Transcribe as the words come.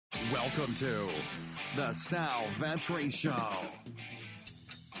Welcome to the Sal Vetri Show.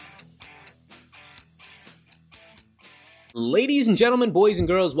 Ladies and gentlemen, boys and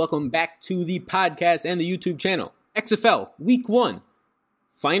girls, welcome back to the podcast and the YouTube channel. XFL Week 1,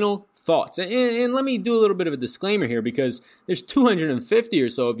 final thoughts. And let me do a little bit of a disclaimer here because there's 250 or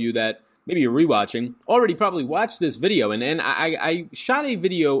so of you that maybe you're rewatching, already probably watched this video. And I shot a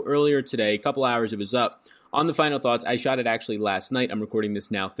video earlier today, a couple hours it was up, on the final thoughts. I shot it actually last night. I'm recording this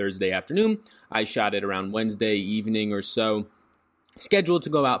now Thursday afternoon. I shot it around Wednesday evening or so, scheduled to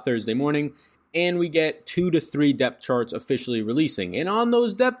go out Thursday morning. And we get 2 to 3 depth charts officially releasing. And on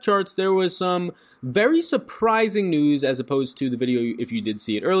those depth charts, there was some very surprising news as opposed to the video if you did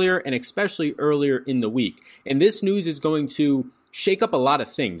see it earlier, and especially earlier in the week. And this news is going to shake up a lot of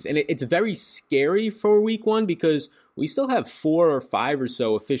things. And it's very scary for week 1 because we still have 4 or 5 or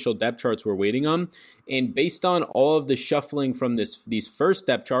so official depth charts we're waiting on. And based on all of the shuffling from these first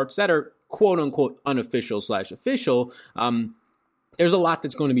depth charts that are quote-unquote unofficial/official, there's a lot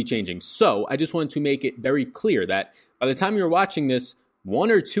that's going to be changing. So I just wanted to make it very clear that by the time you're watching this, 1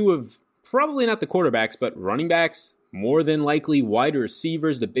 or 2 of probably not the quarterbacks, but running backs, more than likely wide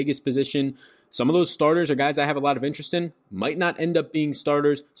receivers, the biggest position. Some of those starters are guys I have a lot of interest in, might not end up being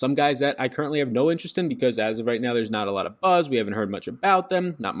starters. Some guys that I currently have no interest in because as of right now, there's not a lot of buzz. We haven't heard much about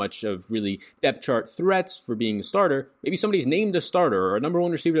them, not much of really depth chart threats for being a starter. Maybe somebody's named a starter or a number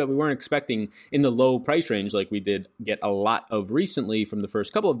 1 receiver that we weren't expecting in the low price range like we did get a lot of recently from the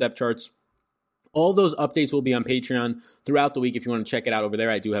first couple of depth charts. All those updates will be on Patreon throughout the week. If you want to check it out over there,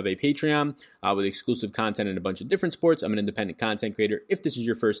 I do have a Patreon with exclusive content and a bunch of different sports. I'm an independent content creator. If this is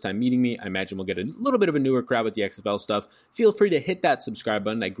your first time meeting me, I imagine we'll get a little bit of a newer crowd with the XFL stuff. Feel free to hit that subscribe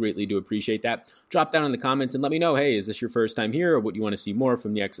button. I greatly do appreciate that. Drop down in the comments and let me know, hey, is this your first time here or what you want to see more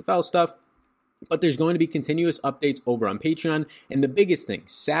from the XFL stuff? But there's going to be continuous updates over on Patreon. And the biggest thing,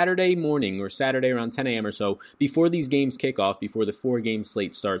 Saturday morning or Saturday around 10 a.m. or so, before these games kick off, before the 4-game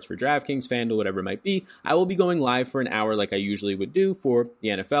slate starts for DraftKings, FanDuel, whatever it might be, I will be going live for an hour like I usually would do for the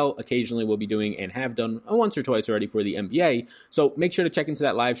NFL. Occasionally we'll be doing and have done once or twice already for the NBA. So make sure to check into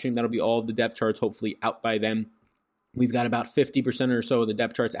that live stream. That'll be all of the depth charts hopefully out by then. We've got about 50% or so of the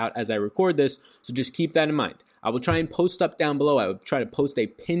depth charts out as I record this, so just keep that in mind. I will try and post up down below. I will try to post a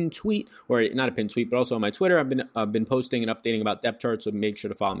pinned tweet, or not a pinned tweet, but also on my Twitter. I've been posting and updating about depth charts, so make sure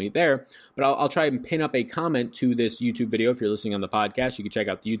to follow me there. But I'll try and pin up a comment to this YouTube video. If you're listening on the podcast, you can check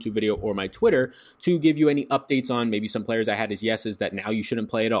out the YouTube video or my Twitter to give you any updates on maybe some players I had as yeses that now you shouldn't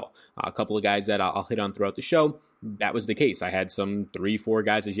play at all. A couple of guys that I'll hit on throughout the show. That was the case. I had some 3-4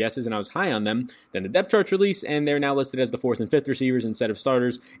 guys as yeses, and I was high on them. Then the depth charts released, and they're now listed as the 4th and 5th receivers instead of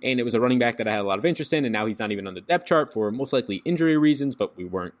starters. And it was a running back that I had a lot of interest in, and now he's not even on the depth chart for most likely injury reasons, but we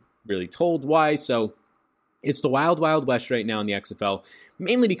weren't really told why. So it's the wild, wild west right now in the XFL,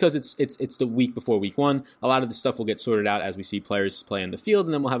 mainly because it's the week before week 1. A lot of the stuff will get sorted out as we see players play on the field,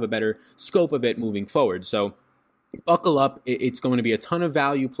 and then we'll have a better scope of it moving forward. So buckle up. It's going to be a ton of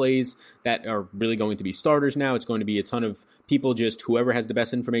value plays that are really going to be starters now. It's going to be a ton of people, just whoever has the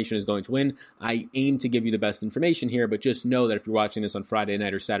best information is going to win. I aim to give you the best information here, but just know that if you're watching this on Friday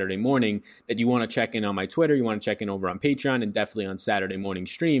night or Saturday morning, that you want to check in on my Twitter, you want to check in over on Patreon, and definitely on Saturday morning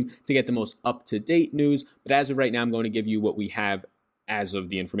stream to get the most up-to-date news. But as of right now, I'm going to give you what we have as of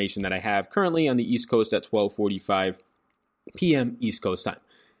the information that I have currently on the East Coast at 12:45 p.m. East Coast time.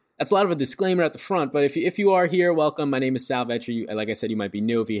 That's a lot of a disclaimer at the front, but if you are here, welcome. My name is Sal Vetri. Like I said, you might be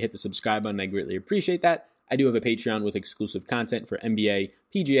new. If you hit the subscribe button, I greatly appreciate that. I do have a Patreon with exclusive content for NBA,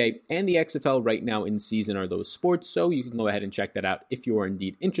 PGA, and the XFL right now in season are those sports, so you can go ahead and check that out if you are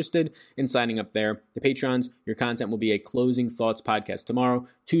indeed interested in signing up there. The Patrons, your content will be a closing thoughts podcast tomorrow,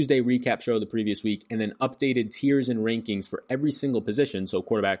 Tuesday recap show of the previous week, and then updated tiers and rankings for every single position, so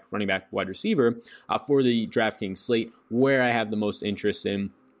quarterback, running back, wide receiver, for the DraftKings slate, where I have the most interest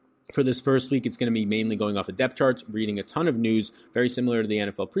in. For this first week, it's going to be mainly going off of depth charts, reading a ton of news, very similar to the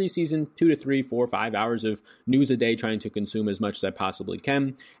NFL preseason, 2 to 3, 4, 5 hours of news a day, trying to consume as much as I possibly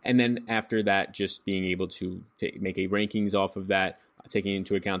can. And then after that, just being able to make a rankings off of that, taking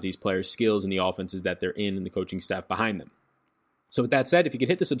into account these players' skills and the offenses that they're in and the coaching staff behind them. So with that said, if you could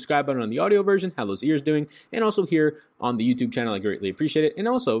hit the subscribe button on the audio version, how those ears doing, and also here on the YouTube channel, I greatly appreciate it. And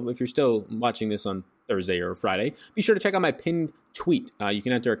also, if you're still watching this on Thursday or Friday, be sure to check out my pinned tweet. You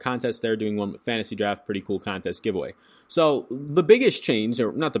can enter a contest there, doing one with Fantasy Draft, pretty cool contest giveaway. So the biggest change,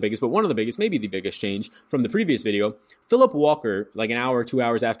 or not the biggest, but one of the biggest, maybe the biggest change from the previous video, Philip Walker, like an hour or 2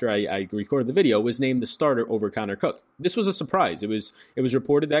 hours after I recorded the video, was named the starter over Connor Cook. This was a surprise. It was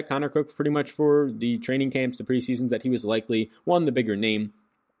reported that Connor Cook, pretty much for the training camps, the preseasons, that he was likely, one, the bigger name,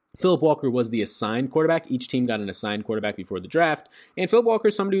 Philip Walker was the assigned quarterback. Each team got an assigned quarterback before the draft. And Philip Walker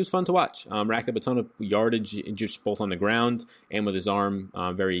is somebody who's fun to watch. Racked up a ton of yardage just both on the ground and with his arm.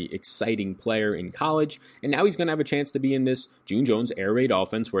 Very exciting player in college. And now he's going to have a chance to be in this June Jones air raid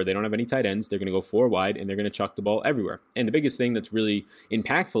offense where they don't have any tight ends. They're going to go 4 wide and they're going to chuck the ball everywhere. And the biggest thing that's really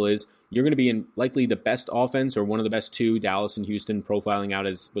impactful is you're going to be in likely the best offense or one of the best 2, Dallas and Houston, profiling out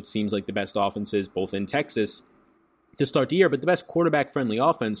as what seems like the best offenses both in Texas to start the year, but the best quarterback-friendly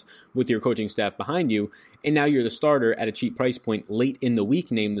offense with your coaching staff behind you, and now you're the starter at a cheap price point late in the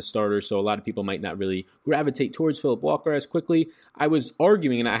week named the starter, so a lot of people might not really gravitate towards Philip Walker as quickly. I was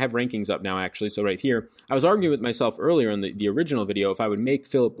arguing, and I have rankings up now actually, so right here, I was arguing with myself earlier in the original video if I would make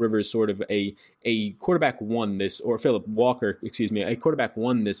Philip Rivers sort of a quarterback one this, or Philip Walker, a quarterback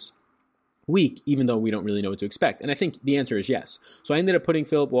one this week, even though we don't really know what to expect. And I think the answer is yes. So I ended up putting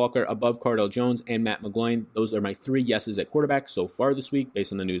Philip Walker above Cardale Jones and Matt McGloin. Those are my 3 yeses at quarterback so far this week,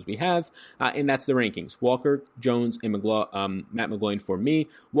 based on the news we have. And that's the rankings. Walker, Jones, and Matt McGloin for me.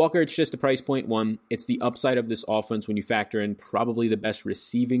 Walker, it's just a price point 1. It's the upside of this offense when you factor in probably the best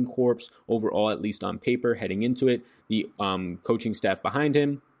receiving corps overall, at least on paper, heading into it. The coaching staff behind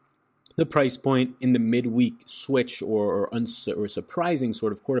him. The price point in the midweek switch or surprising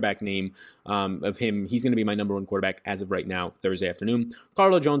sort of quarterback name of him. He's going to be my number 1 quarterback as of right now, Thursday afternoon.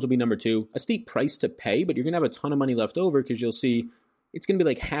 Cardale Jones will be number 2. A steep price to pay, but you're going to have a ton of money left over because you'll see it's going to be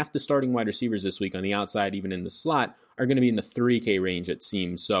like half the starting wide receivers this week on the outside, even in the slot, are going to be in the $3K range, it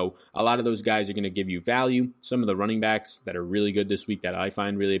seems. So a lot of those guys are going to give you value. Some of the running backs that are really good this week that I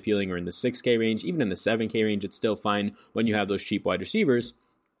find really appealing are in the $6K range. Even in the $7K range, it's still fine when you have those cheap wide receivers.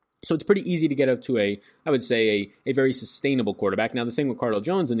 So it's pretty easy to get up to a very sustainable quarterback. Now, the thing with Cardale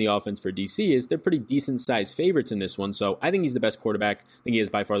Jones in the offense for DC is they're pretty decent-sized favorites in this one. So I think he's the best quarterback. I think he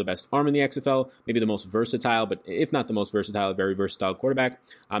has by far the best arm in the XFL, maybe the most versatile, but if not the most versatile, a very versatile quarterback.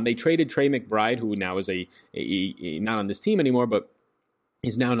 They traded Trey McBride, who now is not on this team anymore, but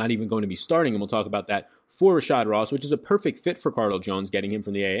is now not even going to be starting, and we'll talk about that, for Rashad Ross, which is a perfect fit for Cardale Jones, getting him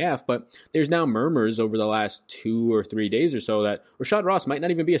from the AAF, but there's now murmurs over the last 2 or 3 days or so that Rashad Ross might not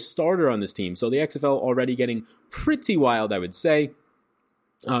even be a starter on this team. So the XFL already getting pretty wild, I would say.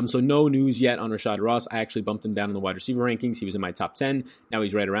 So no news yet on Rashad Ross. I actually bumped him down in the wide receiver rankings. He was in my top 10. Now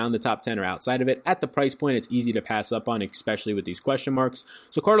he's right around the top 10 or outside of it. At the price point, it's easy to pass up on, especially with these question marks.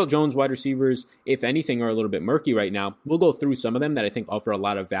 So Cardale Jones wide receivers, if anything, are a little bit murky right now. We'll go through some of them that I think offer a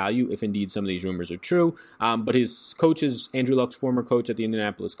lot of value if indeed some of these rumors are true. But his coach is Andrew Luck's former coach at the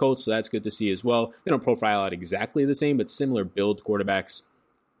Indianapolis Colts, so that's good to see as well. They don't profile out exactly the same, but similar build quarterbacks.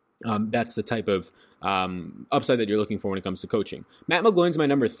 That's the type of upside that you're looking for when it comes to coaching. Matt McGloin's my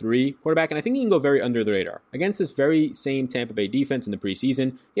number 3 quarterback, and I think he can go very under the radar. Against this very same Tampa Bay defense in the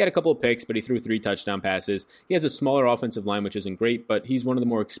preseason, he had a couple of picks, but he threw 3 touchdown passes. He has a smaller offensive line, which isn't great, but he's one of the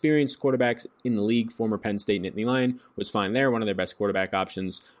more experienced quarterbacks in the league. Former Penn State Nittany Lion was fine there, one of their best quarterback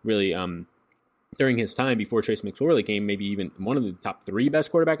options, really, during his time before Trace McSorley came, maybe even one of the top 3 best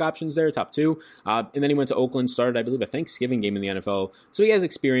quarterback options there, top 2. And then he went to Oakland, started, I believe, a Thanksgiving game in the NFL. So he has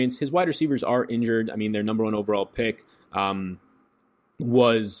experience. His wide receivers are injured. I mean, their number 1 overall pick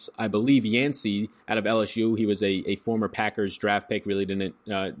was, I believe, Yancey out of LSU. He was a former Packers draft pick, really didn't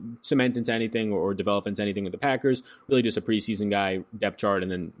cement into anything or develop into anything with the Packers, really just a preseason guy, depth chart,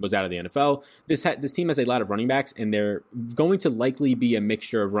 and then was out of the NFL. This team has a lot of running backs, and they're going to likely be a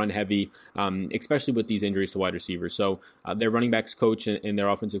mixture of run-heavy, especially with these injuries to wide receivers. So their running backs coach and their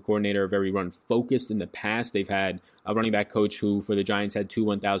offensive coordinator are very run-focused. In the past, they've had a running back coach who, for the Giants, had 2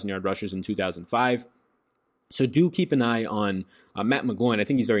 1,000-yard rushers in 2005. So do keep an eye on Matt McGloin. I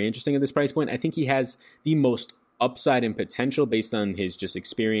think he's very interesting at this price point. I think he has the most upside and potential based on his just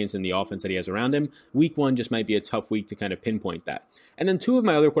experience and the offense that he has around him. Week 1 just might be a tough week to kind of pinpoint that. And then 2 of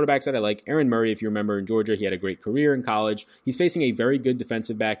my other quarterbacks that I like, Aaron Murray, if you remember, in Georgia, he had a great career in college. He's facing a very good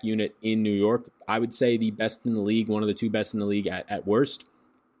defensive back unit in New York. I would say the best in the league, one of the 2 best in the league at worst.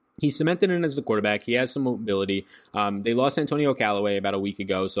 He's cemented in as the quarterback. He has some mobility. They lost Antonio Callaway about a week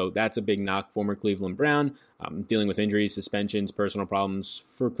ago, so that's a big knock. Former Cleveland Brown, dealing with injuries, suspensions, personal problems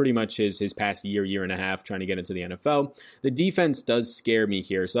for pretty much his past year and a half trying to get into the NFL. The defense does scare me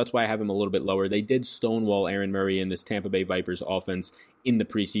here, so that's why I have him a little bit lower. They did stonewall Aaron Murray in this Tampa Bay Vipers offense in the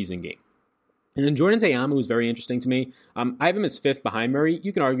preseason game. And then Jordan Ta'amu is very interesting to me. I have him as 5th behind Murray.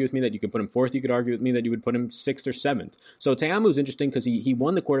 You can argue with me that you could put him 4th. You could argue with me that you would put him 6th or 7th. So Ta'amu is interesting because he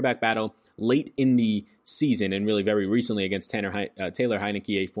won the quarterback battle late in the season and really very recently against Taylor Heineke,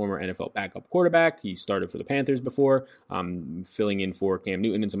 a former NFL backup quarterback. He started for the Panthers before, filling in for Cam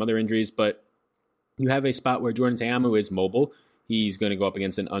Newton and some other injuries. But you have a spot where Jordan Ta'amu is mobile. He's going to go up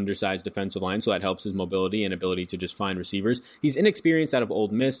against an undersized defensive line, so that helps his mobility and ability to just find receivers. He's inexperienced out of Ole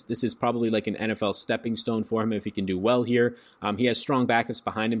Miss. This is probably like an NFL stepping stone for him if he can do well here. He has strong backups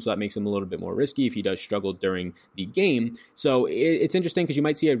behind him, so that makes him a little bit more risky if he does struggle during the game. So it's interesting because you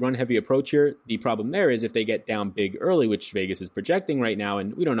might see a run-heavy approach here. The problem there is if they get down big early, which Vegas is projecting right now,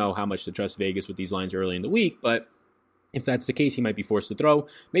 and we don't know how much to trust Vegas with these lines early in the week, but if that's the case, he might be forced to throw.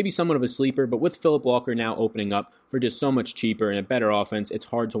 Maybe somewhat of a sleeper, but with Philip Walker now opening up for just so much cheaper and a better offense, it's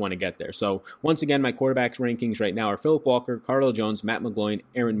hard to want to get there. So once again, my quarterbacks rankings right now are Philip Walker, Cardale Jones, Matt McGloin,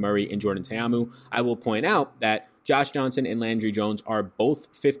 Aaron Murray, and Jordan Ta'amu. I will point out that Josh Johnson and Landry Jones are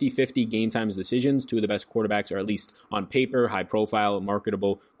both 50-50 game times decisions. Two of the best quarterbacks, or at least on paper, high-profile,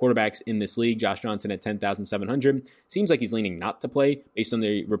 marketable quarterbacks in this league. Josh Johnson at 10,700. Seems like he's leaning not to play based on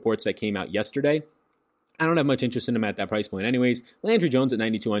the reports that came out yesterday. I don't have much interest in him at that price point anyways. Landry Jones at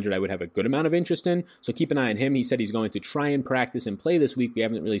 9,200 I would have a good amount of interest in, so keep an eye on him. He said he's going to try and practice and play this week. We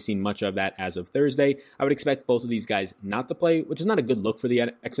haven't really seen much of that as of Thursday. I would expect both of these guys not to play, which is not a good look for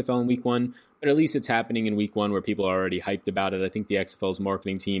the XFL in week one, but at least it's happening in week one where people are already hyped about it. I think the XFL's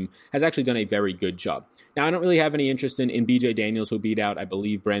marketing team has actually done a very good job. Now, I don't really have any interest in BJ Daniels, who beat out, I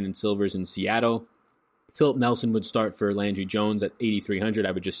believe, Brandon Silvers in Seattle. Philip Nelson would start for Landry Jones at 8,300.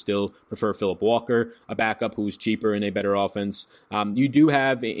 I would just still prefer Philip Walker, a backup who's cheaper and a better offense. You do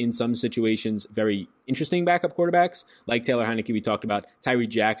have, in some situations, very interesting backup quarterbacks, like Taylor Heineke we talked about, Tyree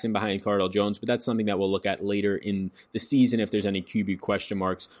Jackson behind Cardale Jones, but that's something that we'll look at later in the season if there's any QB question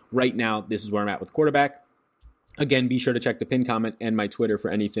marks. Right now, this is where I'm at with quarterback. Again, be sure to check the pin comment and my Twitter for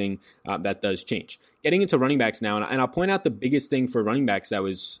anything that does change. Getting into running backs now, and I'll point out the biggest thing for running backs that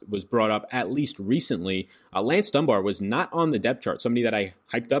was brought up at least recently. Lance Dunbar was not on the depth chart, somebody that I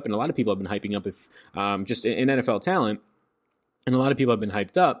hyped up, and a lot of people have been hyping up just in NFL talent, and a lot of people have been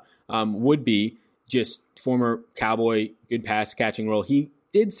hyped up, would be just former Cowboy, good pass catching role. He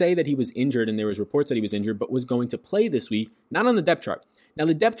did say that he was injured, and there was reports that he was injured, but was going to play this week, not on the depth chart. Now,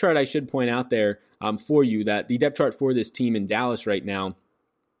 the depth chart, I should point out there for you that the depth chart for this team in Dallas right now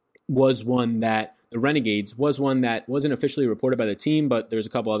was one that the Renegades was one that wasn't officially reported by the team, but there's a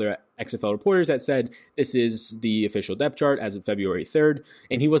couple other XFL reporters that said this is the official depth chart as of February 3rd,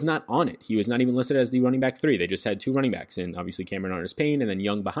 and he was not on it. He was not even listed as the running back 3. They just had 2 running backs, and obviously Cameron Artis-Payne and then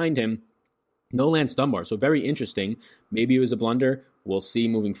Young behind him. No Lance Dunbar, so very interesting. Maybe it was a blunder. We'll see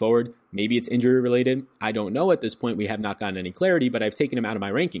moving forward. Maybe it's injury related. I don't know at this point. We have not gotten any clarity, but I've taken him out of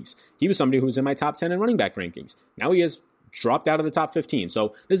my rankings. He was somebody who was in my top 10 in running back rankings. Now he has dropped out of the top 15.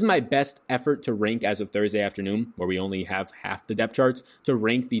 So this is my best effort to rank as of Thursday afternoon, where we only have half the depth charts, to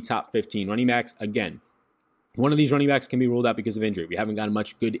rank the top 15 running backs. Again, one of these running backs can be ruled out because of injury. We haven't gotten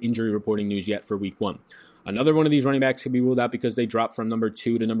much good injury reporting news yet for week 1. Another one of these running backs could be ruled out because they dropped from number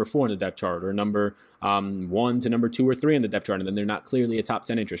 2 to number 4 in the depth chart, or number 1 to number 2 or 3 in the depth chart, and then they're not clearly a top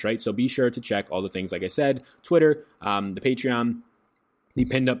 10 interest, right? So be sure to check all the things, like I said, Twitter, the Patreon, the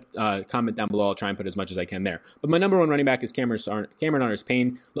pinned up comment down below. I'll try and put as much as I can there. But my number 1 running back is Cameron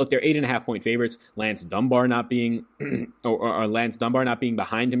Artis-Payne. Look, they're 8.5-point favorites. Lance Dunbar not being or Lance Dunbar not being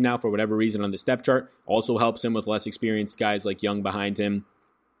behind him now for whatever reason on the depth chart also helps him with less experienced guys like Young behind him.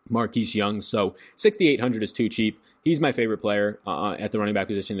 Marquise Young, so 6,800 is too cheap. He's my favorite player at the running back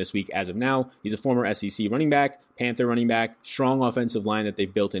position this week as of now. He's a former SEC running back, Panther running back, strong offensive line that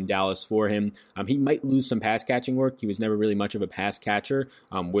they've built in Dallas for him. He might lose some pass catching work. He was never really much of a pass catcher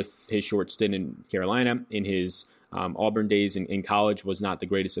with his short stint in Carolina. In his Auburn days in college was not the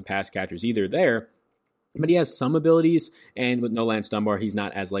greatest of pass catchers either there. But he has some abilities, and with no Lance Dunbar, he's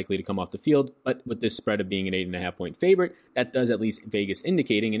not as likely to come off the field. But with this spread of being an 8.5-point favorite, that does at least Vegas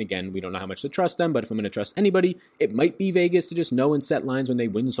indicating, and again, we don't know how much to trust them, but if I'm going to trust anybody, it might be Vegas to just know and set lines when they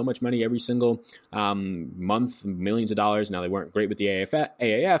win so much money every single month, millions of dollars. Now, they weren't great with the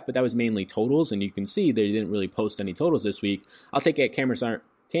AAF, but that was mainly totals, and you can see they didn't really post any totals this week. I'll take it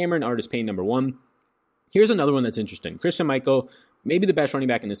Cameron Artis-Payne number 1. Here's another one that's interesting. Christian Michael, maybe the best running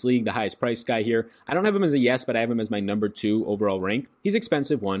back in this league, the highest priced guy here. I don't have him as a yes, but I have him as my number 2 overall rank. He's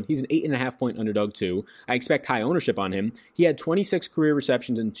expensive, 1. He's an 8.5-point underdog, 2. I expect high ownership on him. He had 26 career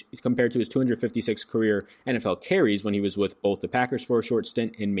receptions compared to his 256 career NFL carries when he was with both the Packers for a short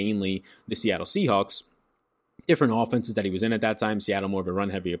stint and mainly the Seattle Seahawks. Different offenses that he was in at that time. Seattle more of a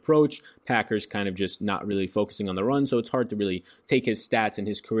run-heavy approach. Packers kind of just not really focusing on the run, so it's hard to really take his stats and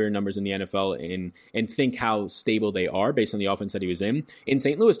his career numbers in the NFL and think how stable they are based on the offense that he was in. In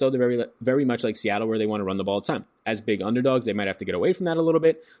St. Louis, though, they're very, very much like Seattle, where they want to run the ball a ton. As big underdogs, they might have to get away from that a little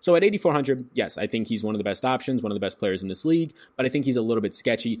bit. So at 8,400, yes, I think he's one of the best options, one of the best players in this league, but I think he's a little bit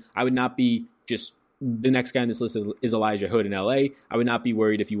sketchy. I would not be just the next guy on this list is Elijah Hood in LA. I would not be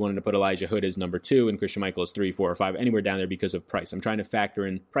worried if you wanted to put Elijah Hood as number 2 and Christian Michael as 3, 4, or 5, anywhere down there because of price. I'm trying to factor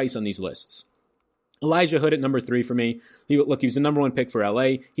in price on these lists. Elijah Hood at number 3 for me. He was the number 1 pick for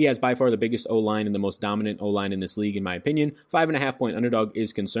LA. He has by far the biggest O-line and the most dominant O-line in this league, in my opinion. 5.5 point underdog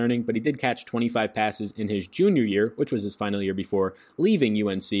is concerning, but he did catch 25 passes in his junior year, which was his final year before leaving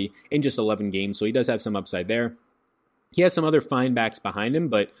UNC, in just 11 games, so he does have some upside there. He has some other fine backs behind him,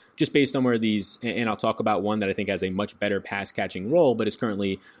 but just based on where these, and I'll talk about one that I think has a much better pass-catching role, but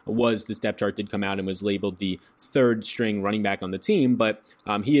this depth chart did come out and was labeled the 3rd string running back on the team, but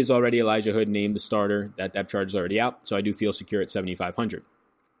he is already Elijah Hood named the starter. That depth chart is already out, so I do feel secure at 7,500.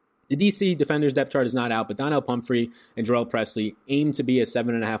 The DC Defenders depth chart is not out, but Donnell Pumphrey and Jarrell Presley aim to be as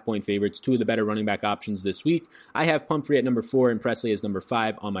 7.5 point favorites, 2 of the better running back options this week. I have Pumphrey at number 4 and Presley as number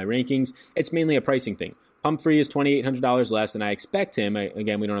 5 on my rankings. It's mainly a pricing thing. Pumphrey is $2,800 less, and I expect him,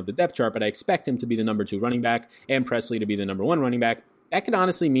 again, we don't have the depth chart, but I expect him to be the number 2 running back and Presley to be the number 1 running back. That could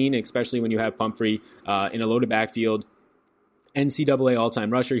honestly mean, especially when you have Pumphrey in a loaded backfield, NCAA all-time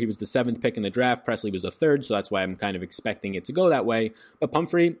rusher. He was the 7th pick in the draft. Presley was the 3rd, so that's why I'm kind of expecting it to go that way. But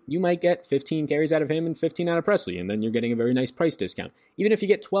Pumphrey, you might get 15 carries out of him and 15 out of Presley, and then you're getting a very nice price discount. Even if you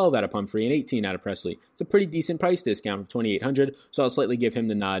get 12 out of Pumphrey and 18 out of Presley, it's a pretty decent price discount of $2,800, so I'll slightly give him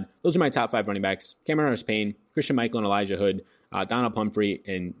the nod. Those are my top 5 running backs: Cameron Artis-Payne, Christian Michael and Elijah Hood, Donnell Pumphrey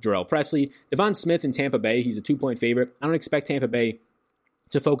and Jarrell Presley. Devon Smith in Tampa Bay, he's a 2-point favorite. I don't expect Tampa Bay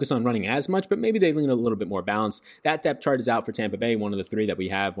to focus on running as much, but maybe they lean a little bit more balanced. That depth chart is out for Tampa Bay, one of the 3 that we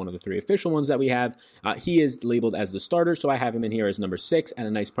have, one of the 3 official ones that we have. He is labeled as the starter, so I have him in here as number 6 at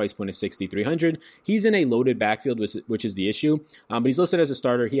a nice price point of $6,300. He's in a loaded backfield, which is the issue, but he's listed as a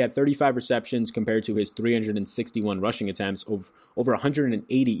starter. He had 35 receptions compared to his 361 rushing attempts, over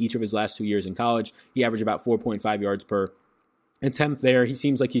 180 each of his last 2 years in college. He averaged about 4.5 yards per attempt there. He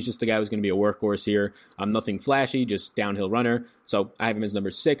seems like he's just a guy who's going to be a workhorse here. Nothing flashy, just downhill runner. So I have him as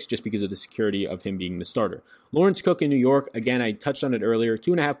number 6 just because of the security of him being the starter. Lawrence Cook in New York, again, I touched on it earlier,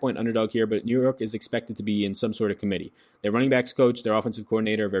 2.5 point underdog here, but New York is expected to be in some sort of committee. Their running backs coach, their offensive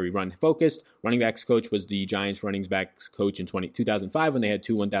coordinator, very run focused. Running backs coach was the Giants running backs coach in 2005 when they had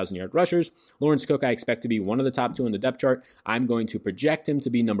 2 1,000-yard rushers. Lawrence Cook, I expect to be one of the top 2 on the depth chart. I'm going to project him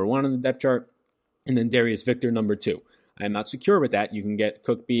to be number 1 on the depth chart, and then Darius Victor number 2. I'm not secure with that. You can get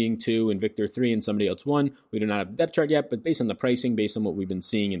Cook being 2 and Victor 3 and somebody else 1. We do not have a depth chart yet, but based on the pricing, based on what we've been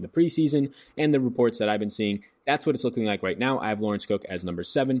seeing in the preseason and the reports that I've been seeing, that's what it's looking like right now. I have Lawrence Cook as number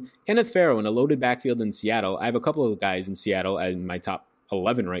 7. Kenneth Farrow in a loaded backfield in Seattle. I have a couple of guys in Seattle in my top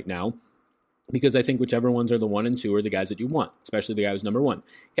 11 right now, because I think whichever ones are the 1 and 2 are the guys that you want, especially the guy who's number 1.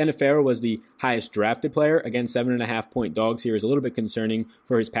 Kenneth Farrow was the highest drafted player. Again, 7.5 point dogs here is a little bit concerning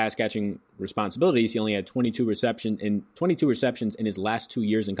for his pass catching responsibilities. He only had 22 receptions in his last 2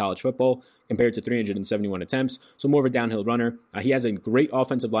 years in college football compared to 371 attempts. So more of a downhill runner. He has a great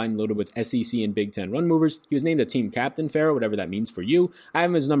offensive line loaded with SEC and Big Ten run movers. He was named a team captain, Farrow, whatever that means for you. I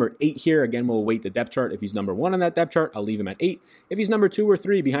have him as number 8 here. Again, we'll wait the depth chart. If he's number 1 on that depth chart, I'll leave him at 8. If he's number 2 or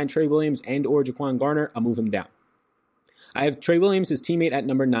 3 behind Trey Williams and or Jaquan Garner, I'll move him down. I have Trey Williams, his teammate, at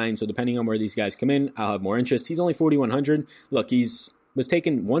number 9, so depending on where these guys come in, I'll have more interest. He's only 4,100. Look, was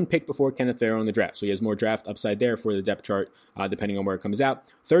taken 1 pick before Kenneth Farrow in the draft, so he has more draft upside there for the depth chart, depending on where it comes out.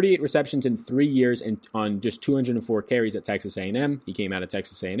 38 receptions in 3 years and on just 204 carries at Texas A&M. He came out of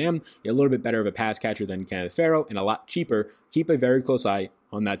Texas A&M. He's a little bit better of a pass catcher than Kenneth Farrow and a lot cheaper. Keep a very close eye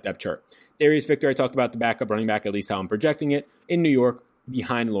on that depth chart. Darius Victor, I talked about the backup running back, at least how I'm projecting it, in New York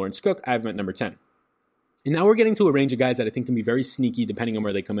behind Lawrence Cook. I have him at number 10. And now we're getting to a range of guys that I think can be very sneaky depending on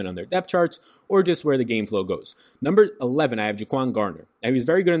where they come in on their depth charts or just where the game flow goes. Number 11, I have Jaquan Garner. Now, he was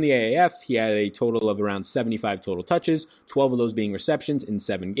very good in the AAF. He had a total of around 75 total touches, 12 of those being receptions in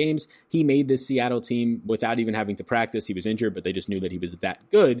 7 games. He made this Seattle team without even having to practice. He was injured, but they just knew that he was that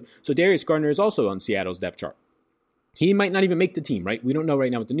good. So Darius Garner is also on Seattle's depth chart. He might not even make the team, right? We don't know right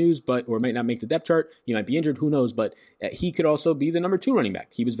now with the news, or might not make the depth chart. He might be injured, who knows? But he could also be the number 2 running back.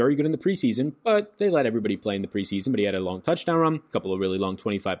 He was very good in the preseason, but they let everybody play in the preseason. But he had a long touchdown run, a couple of really long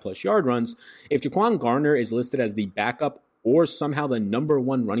 25-plus yard runs. If Jaquan Garner is listed as the backup or somehow the number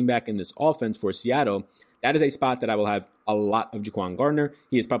 1 running back in this offense for Seattle, that is a spot that I will have a lot of Jaquan Garner.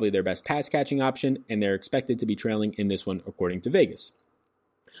 He is probably their best pass-catching option, and they're expected to be trailing in this one according to Vegas.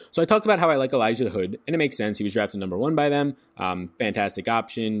 So I talked about how I like Elijah Hood, and it makes sense. He was drafted number 1 by them. Fantastic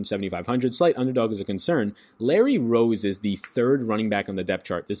option, 7,500. Slight underdog is a concern. Larry Rose is the 3rd running back on the depth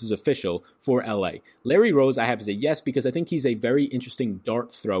chart. This is official for LA. Larry Rose I have as a yes because I think he's a very interesting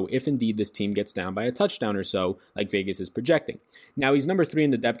dart throw if indeed this team gets down by a touchdown or so, like Vegas is projecting. Now he's number 3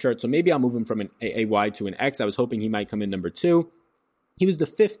 in the depth chart, so maybe I'll move him from a Y to an X. I was hoping he might come in number 2. He was the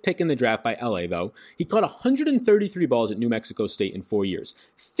 5th pick in the draft by LA, though. He caught 133 balls at New Mexico State in 4 years.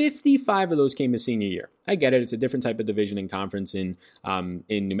 55 of those came his senior year. I get it. It's a different type of division and conference in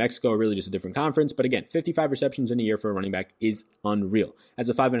New Mexico, really just a different conference. But again, 55 receptions in a year for a running back is unreal. As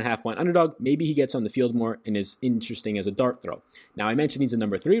a 5.5 point underdog, maybe he gets on the field more and is interesting as a dart throw. Now, I mentioned he's a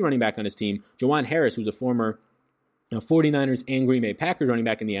number 3 running back on his team. Juwan Harris, who's a former 49ers and Green Bay Packers running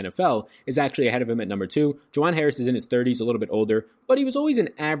back in the NFL, is actually ahead of him at number 2. Juwan Harris is in his 30s, a little bit older, but he was always an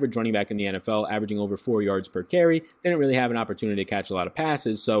average running back in the NFL, averaging over 4 yards per carry. Didn't really have an opportunity to catch a lot of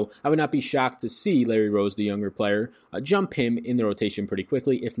passes, so I would not be shocked to see Larry Rose, the younger player, jump him in the rotation pretty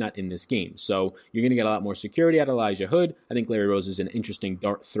quickly, if not in this game. So you're going to get a lot more security out of Elijah Hood. I think Larry Rose is an interesting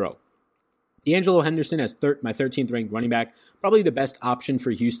dart throw. D'Angelo Henderson as my 13th ranked running back, probably the best option for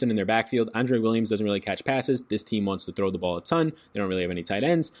Houston in their backfield. Andre Williams doesn't really catch passes. This team wants to throw the ball a ton. They don't really have any tight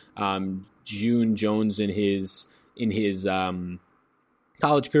ends. June Jones in his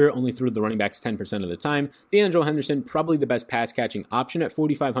college career only threw the running backs 10% of the time. D'Angelo Henderson, probably the best pass catching option at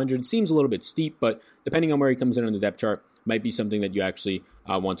 4,500. Seems a little bit steep, but depending on where he comes in on the depth chart, might be something that you actually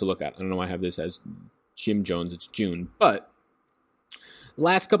want to look at. I don't know why I have this as Jim Jones. It's June, but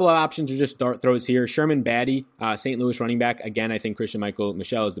last couple of options are just dart throws here. Sherman Batty, St. Louis running back. Again, I think Christian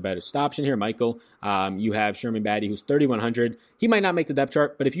Michel is the best option here. Michael, you have Sherman Batty, who's 3,100. He might not make the depth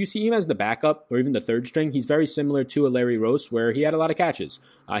chart, but if you see him as the backup or even the third string, he's very similar to a Larry Rose, where he had a lot of catches.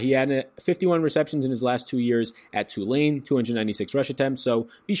 He had 51 receptions in his last 2 years at Tulane, 296 rush attempts. So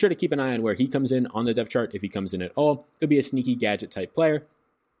be sure to keep an eye on where he comes in on the depth chart, if he comes in at all. Could be a sneaky gadget type player.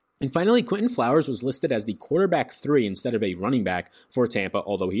 And finally, Quentin Flowers was listed as the quarterback 3 instead of a running back for Tampa,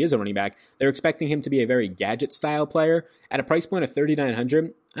 although he is a running back. They're expecting him to be a very gadget-style player. At a price point of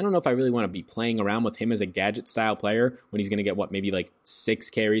 $3,900, I don't know if I really want to be playing around with him as a gadget-style player when he's going to get, maybe like 6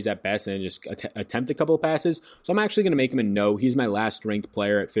 carries at best and just attempt a couple of passes. So I'm actually going to make him a no. He's my last ranked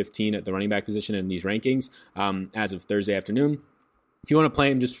player at 15 at the running back position in these rankings as of Thursday afternoon. If you want to play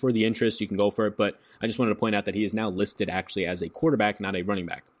him just for the interest, you can go for it, but I just wanted to point out that he is now listed actually as a quarterback, not a running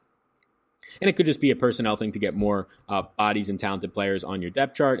back. And it could just be a personnel thing to get more bodies and talented players on your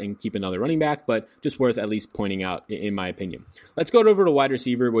depth chart and keep another running back, but just worth at least pointing out, in my opinion. Let's go over to wide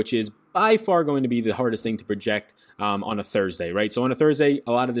receiver, which is by far going to be the hardest thing to project on a Thursday, right? So on a Thursday,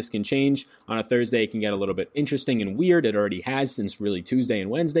 a lot of this can change. On a Thursday, it can get a little bit interesting and weird. It already has since really Tuesday and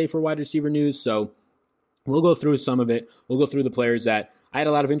Wednesday for wide receiver news. So we'll go through some of it. We'll go through the players that I had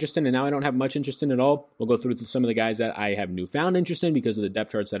a lot of interest in, and now I don't have much interest in at all. We'll go through some of the guys that I have newfound interest in because of the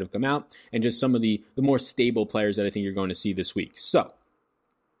depth charts that have come out, and just some of the more stable players that I think you're going to see this week. So,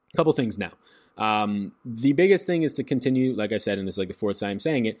 a couple things now. The biggest thing is to continue, like I said, and this is like the fourth time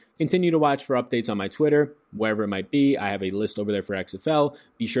saying it, continue to watch for updates on my Twitter, wherever it might be. I have a list over there for XFL.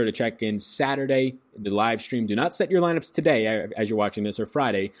 Be sure to check in Saturday, the live stream. Do not set your lineups today as you're watching this, or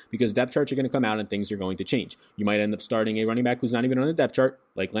Friday, because depth charts are going to come out and things are going to change. You might end up starting a running back who's not even on the depth chart,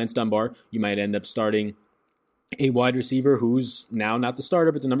 like Lance Dunbar. You might end up starting a wide receiver who's now not the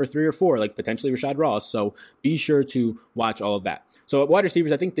starter, but the number 3 or 4, like potentially Rashad Ross. So be sure to watch all of that. So at wide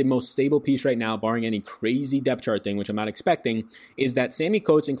receivers, I think the most stable piece right now, barring any crazy depth chart thing, which I'm not expecting, is that Sammy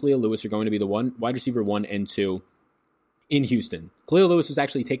Coates and Khalil Lewis are going to be the wide receiver 1 and 2 in Houston. Khalil Lewis was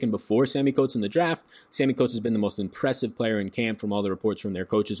actually taken before Sammy Coates in the draft. Sammy Coates has been the most impressive player in camp from all the reports from their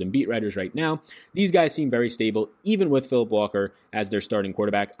coaches and beat writers right now. These guys seem very stable, even with Philip Walker as their starting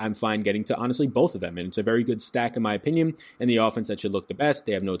quarterback. I'm fine getting to, honestly, both of them, and it's a very good stack in my opinion, and the offense that should look the best.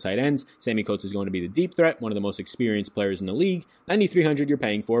 They have no tight ends. Sammy Coates is going to be the deep threat, one of the most experienced players in the league. $9,300 you're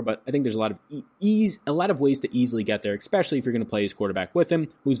paying for, but I think there's a lot of ways to easily get there, especially if you're going to play his quarterback with him,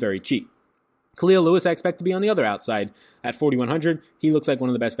 who's very cheap. Khalil Lewis, I expect to be on the other outside at $4,100. He looks like one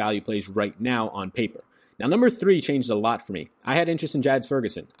of the best value plays right now on paper. Now, number 3 changed a lot for me. I had interest in Jads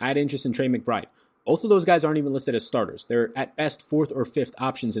Ferguson. I had interest in Trey McBride. Both of those guys aren't even listed as starters. They're at best 4th or 5th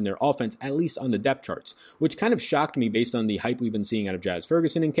options in their offense, at least on the depth charts, which kind of shocked me based on the hype we've been seeing out of Jads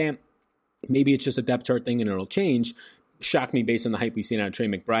Ferguson in camp. Maybe it's just a depth chart thing and it'll change. Shocked me based on the hype we've seen out of Trey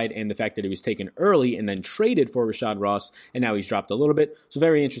McBride and the fact that he was taken early and then traded for Rashad Ross, and now he's dropped a little bit. So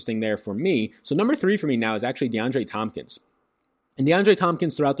very interesting there for me. So number 3 for me now is actually DeAndre Tompkins. And DeAndre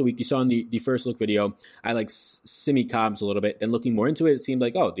Tompkins, throughout the week, you saw in the first look video, I like Simi Cobbs a little bit. And looking more into it, it seemed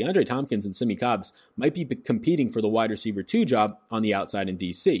like, DeAndre Tompkins and Simi Cobbs might be competing for the wide receiver 2 job on the outside in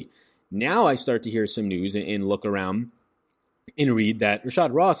DC. Now I start to hear some news and look around and read that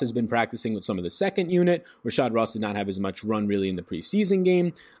Rashad Ross has been practicing with some of the second unit. Rashad Ross did not have as much run really in the preseason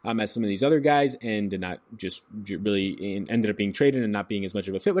game as some of these other guys, and did not just really ended up being traded and not being as much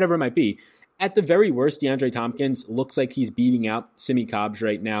of a fit, whatever it might be. At the very worst, DeAndre Tompkins looks like he's beating out Simi Cobbs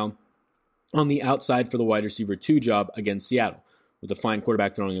right now on the outside for the wide receiver 2 job against Seattle. with a fine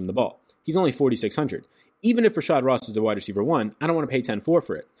quarterback throwing him the ball. He's only 4,600. Even if Rashad Ross is the wide receiver 1, I don't want to pay 10-4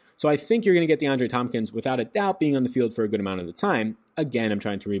 for it. So I think you're going to get DeAndre Tompkins without a doubt being on the field for a good amount of the time. Again, I'm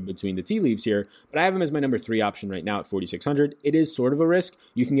trying to read between the tea leaves here, but I have him as my number 3 option right now at 4,600. It is sort of a risk.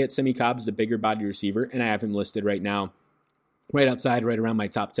 You can get Simi Cobbs, the bigger body receiver, and I have him listed right now right outside, right around my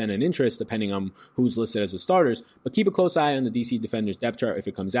top 10 in interest, depending on who's listed as the starters. But keep a close eye on the DC Defenders depth chart if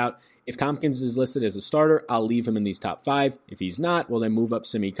it comes out. If Tompkins is listed as a starter, I'll leave him in these top 5. If he's not, well, then move up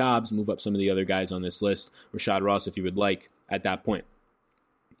Simi Cobbs, move up some of the other guys on this list, Rashad Ross if you would like at that point.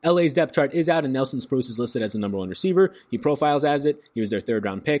 LA's depth chart is out, and Nelson Spruce is listed as the number 1 receiver. He profiles as it. He was their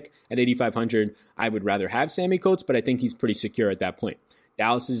 3rd-round pick. At 8,500, I would rather have Sammy Coates, but I think he's pretty secure at that point.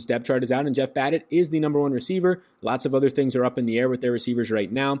 Dallas's depth chart is out, and Jeff Badgett is the number 1 receiver. Lots of other things are up in the air with their receivers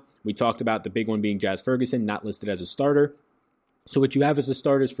right now. We talked about the big one being Jazz Ferguson, not listed as a starter. So what you have as the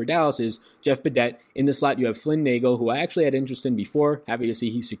starters for Dallas is Jeff Badgett. In the slot, you have Flynn Nagel, who I actually had interest in before. Happy to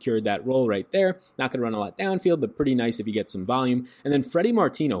see he secured that role right there. Not going to run a lot downfield, but pretty nice if he gets some volume. And then Freddie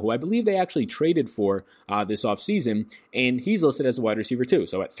Martino, who I believe they actually traded for this offseason, and he's listed as a wide receiver too.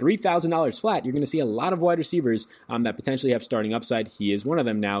 So at $3,000 flat, you're going to see a lot of wide receivers that potentially have starting upside. He is one of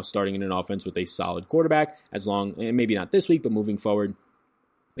them now, starting in an offense with a solid quarterback, as long, and maybe not this week, but moving forward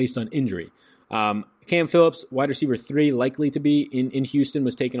based on injury. Cam Phillips, wide receiver 3, likely to be in Houston,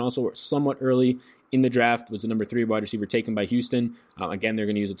 was taken also somewhat early in the draft, was the number 3 wide receiver taken by Houston. Again, they're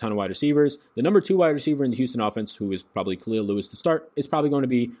going to use a ton of wide receivers. The number 2 wide receiver in the Houston offense, who is probably Khalil Lewis to start, is probably going to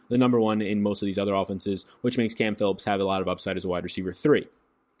be the number 1 in most of these other offenses, which makes Cam Phillips have a lot of upside as a wide receiver 3.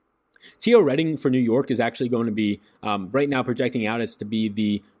 T.O. Redding for New York is actually going to be, right now projecting out as to be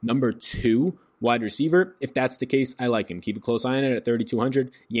the number 2 wide receiver. If that's the case, I like him. Keep a close eye on it at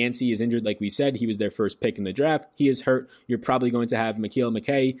 3,200. Yancey is injured, like we said. He was their first pick in the draft. He is hurt. You're probably going to have Mikael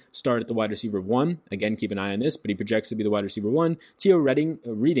McKay start at the wide receiver 1. Again, keep an eye on this, but he projects to be the wide receiver 1. T.O. Redding,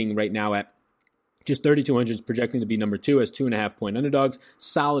 reading right now at just 3,200 is projecting to be number 2 as 2.5-point underdogs.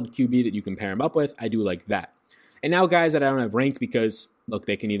 Solid QB that you can pair him up with. I do like that. And now guys that I don't have ranked because, look,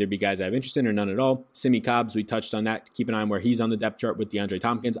 they can either be guys I have interest in or none at all. Simi Cobbs, we touched on that. Keep an eye on where he's on the depth chart with DeAndre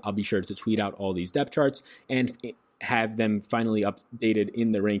Tompkins. I'll be sure to tweet out all these depth charts and have them finally updated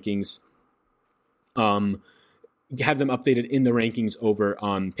in the rankings. Have them updated in the rankings over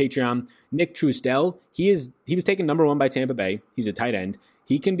on Patreon. Nick Truesdell, he was taken number 1 by Tampa Bay. He's a tight end.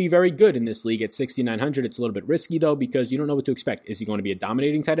 He can be very good in this league at 6,900. It's a little bit risky, though, because you don't know what to expect. Is he going to be a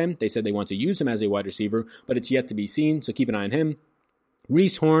dominating tight end? They said they want to use him as a wide receiver, but it's yet to be seen, so keep an eye on him.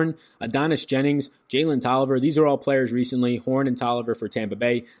 Reese Horn, Adonis Jennings, Jalen Tolliver, these are all players recently, Horn and Tolliver for Tampa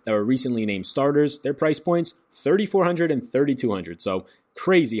Bay, that were recently named starters. Their price points, $3,400 and $3,200. So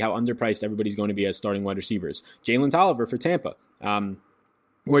crazy how underpriced everybody's going to be as starting wide receivers. Jalen Tolliver for Tampa.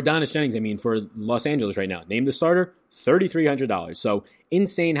 Or Adonis Jennings, for Los Angeles right now. Name the starter, $3,300. So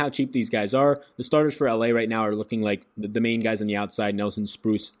insane how cheap these guys are. The starters for LA right now are looking like the main guys on the outside, Nelson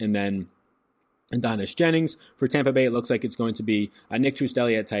Spruce, and then Adonis Jennings. For Tampa Bay, it looks like it's going to be Nick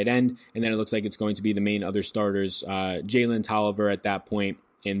Truesdell at tight end, and then it looks like it's going to be the main other starters, Jalen Tolliver at that point,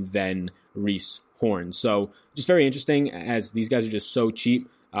 and then Reese Horn. So just very interesting as these guys are just so cheap.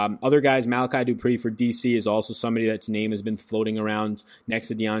 Other guys, Malachi Dupree for DC is also somebody that's name has been floating around next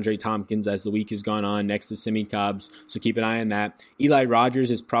to DeAndre Tompkins as the week has gone on, next to Simi Cobbs, so keep an eye on that. Eli Rogers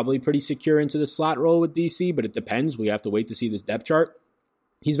is probably pretty secure into the slot role with DC, but it depends. We have to wait to see this depth chart.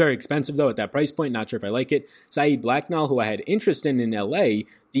 He's very expensive, though, at that price point. Not sure if I like it. Saeed Blacknall, who I had interest in LA,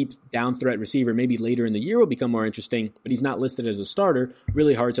 deep down threat receiver, maybe later in the year will become more interesting, but he's not listed as a starter.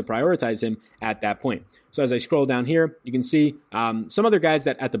 Really hard to prioritize him at that point. So as I scroll down here, you can see some other guys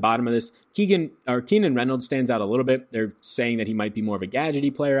that at the bottom of this, Keenan Reynolds stands out a little bit. They're saying that he might be more of a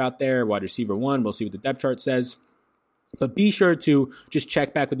gadgety player out there, wide receiver 1. We'll see what the depth chart says. But be sure to just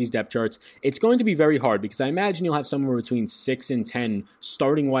check back with these depth charts. It's going to be very hard because I imagine you'll have somewhere between 6 and 10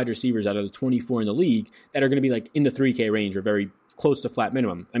 starting wide receivers out of the 24 in the league that are going to be like in the 3K range or very close to flat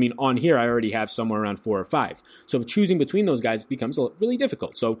minimum. On here, I already have somewhere around 4 or 5. So choosing between those guys becomes really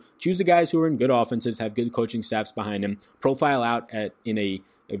difficult. So choose the guys who are in good offenses, have good coaching staffs behind them, profile out in a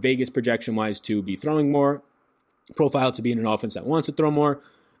Vegas projection-wise to be throwing more, profile to be in an offense that wants to throw more,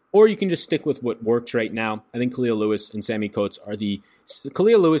 or you can just stick with what works right now. I think Khalil Lewis and Sammy Coates are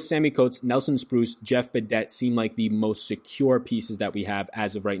Sammy Coates, Nelson Spruce, Jeff Badgett seem like the most secure pieces that we have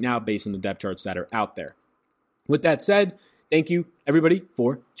as of right now based on the depth charts that are out there. With that said, thank you, everybody,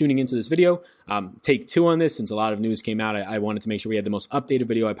 for tuning into this video. Take 2 on this. Since a lot of news came out, I wanted to make sure we had the most updated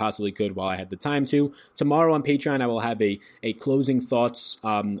video I possibly could while I had the time to. Tomorrow on Patreon, I will have a closing thoughts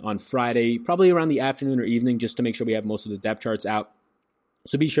on Friday, probably around the afternoon or evening, just to make sure we have most of the depth charts out.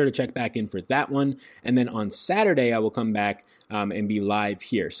 So be sure to check back in for that one. And then on Saturday, I will come back and be live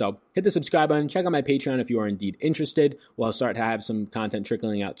here. So hit the subscribe button. Check out my Patreon if you are indeed interested. We'll start to have some content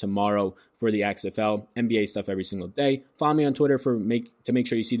trickling out tomorrow for the XFL, NBA stuff every single day. Follow me on Twitter to make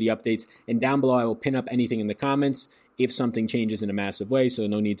sure you see the updates. And down below, I will pin up anything in the comments if something changes in a massive way. So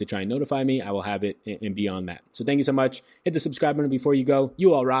no need to try and notify me. I will have it and be on that. So thank you so much. Hit the subscribe button before you go.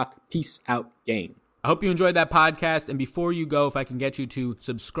 You all rock. Peace out, gang. I hope you enjoyed that podcast, and before you go, if I can get you to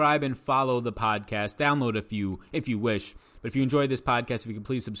subscribe and follow the podcast, download if you wish. But if you enjoyed this podcast, if you can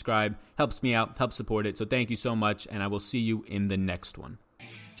please subscribe, helps me out, helps support it. So thank you so much, and I will see you in the next one.